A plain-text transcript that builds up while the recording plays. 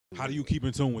How do you keep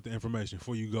in tune with the information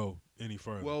before you go any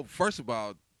further? Well, first of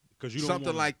all, because you don't something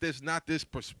wanna, like this, not this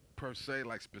per se,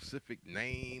 like specific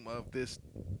name of this.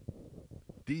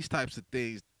 These types of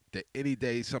things that any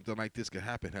day something like this could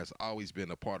happen has always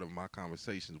been a part of my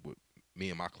conversations with me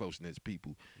and my close knit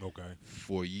people. Okay.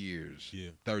 For years, Yeah.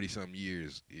 30-some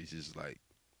years. It's just like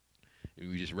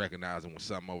we just recognizing when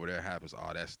something over there happens.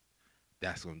 Oh, that's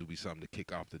going to be something to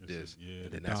kick off this, yeah,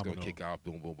 and then the that's going to domino. kick off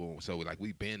boom, boom, boom. So like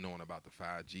we've been knowing about the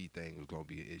 5G thing was going to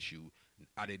be an issue.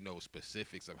 I didn't know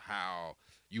specifics of how.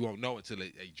 You won't know until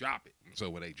they drop it. So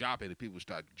when they drop it and people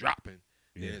start dropping,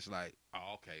 then it's like,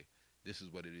 oh, okay, this is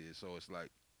what it is. So it's like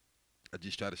I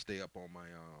just try to stay up on my.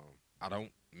 I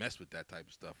don't mess with that type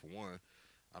of stuff. For one,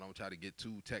 I don't try to get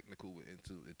too technical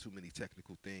into too many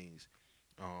technical things.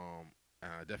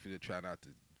 I definitely try not to.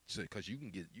 Because you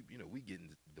can get, we getting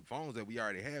the phones that we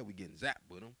already have, we getting zapped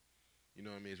with them. You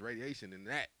know what I mean? It's radiation in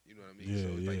that. You know what I mean? Yeah, So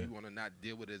it's yeah. like you want to not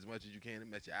deal with it as much as you can to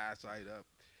mess your eyesight up.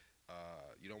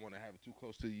 You don't want to have it too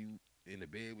close to you in the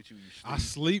bed with you. I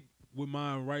sleep with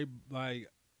mine right, like,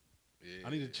 I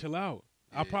need to chill out.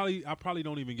 Yeah. I probably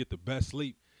don't even get the best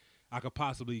sleep I could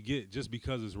possibly get just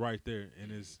because it's right there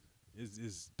and it's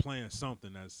playing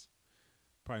something that's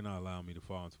probably not allowing me to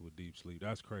fall into a deep sleep.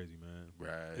 That's crazy, man.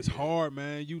 Right. It's hard,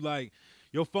 man. You like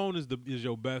your phone is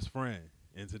your best friend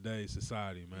in today's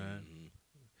society, man.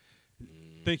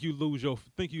 Think you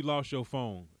lost your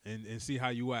phone and see how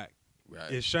you act.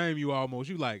 Right. It shame you almost.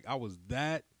 You like I was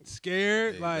that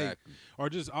scared, Exactly. like, or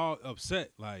just all upset,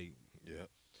 like.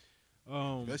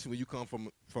 Yeah. Especially when you come from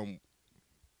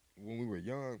when we were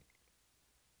young,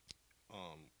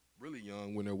 really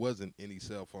young, when there wasn't any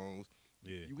cell phones.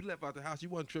 Yeah. You left out the house. You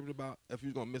wasn't tripping about if you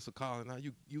was gonna miss a call or not.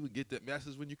 You would get that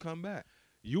message when you come back.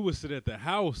 You would sit at the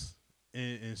house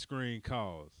and screen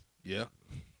calls. Yeah.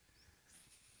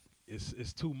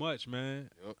 It's too much, man.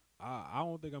 Yep. I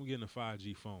don't think I'm getting a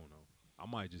 5G phone though. I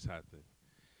might just have to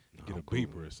get a cool.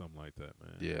 beeper or something like that,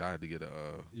 man. Yeah, I had to get a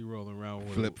You rolling around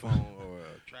with flip phone or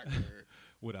a tracker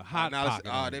with a hot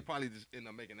pocket. they probably just end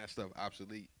up making that stuff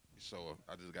obsolete. So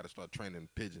I just got to start training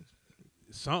pigeons.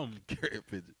 Something. Carrier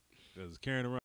pigeons. Because carrying around